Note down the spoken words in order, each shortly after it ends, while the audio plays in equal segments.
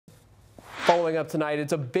Following up tonight,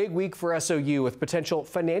 it's a big week for SOU with potential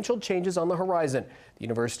financial changes on the horizon. The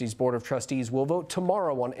university's Board of Trustees will vote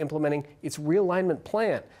tomorrow on implementing its realignment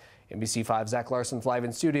plan. NBC5's Zach Larson's live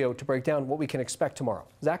in studio to break down what we can expect tomorrow.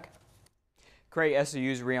 Zach? Craig,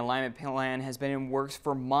 SOU's realignment plan has been in works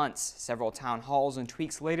for months. Several town halls and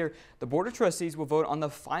tweaks later, the Board of Trustees will vote on the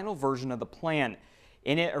final version of the plan.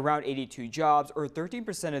 In it, around 82 jobs, or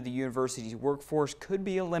 13% of the university's workforce, could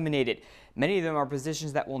be eliminated. Many of them are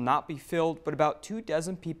positions that will not be filled, but about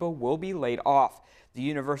 24 people will be laid off. The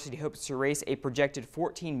university hopes to erase a projected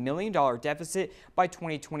 $14 million deficit by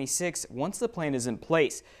 2026 once the plan is in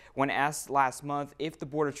place. When asked last month if the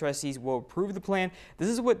Board of Trustees will approve the plan, this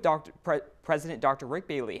is what President Dr. Rick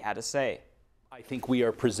Bailey had to say. I think we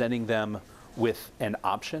are presenting them with an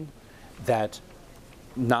option that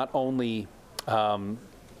not only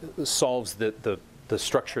solves the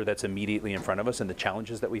structure that's immediately in front of us and the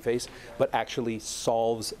challenges that we face, but actually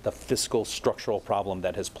solves the fiscal structural problem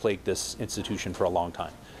that has plagued this institution for a long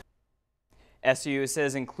time. SOU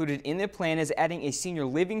says included in the plan is adding a senior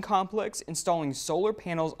living complex, installing solar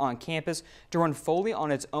panels on campus to run fully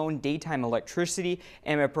on its own daytime electricity,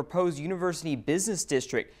 and a proposed university business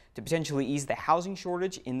district to potentially ease the housing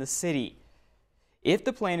shortage in the city. If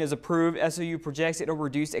the plan is approved, SOU projects it will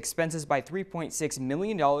reduce expenses by $3.6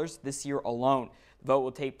 million this year alone. The vote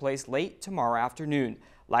will take place late tomorrow afternoon.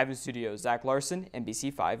 Live in studio, Zach Larson,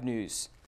 NBC5 News.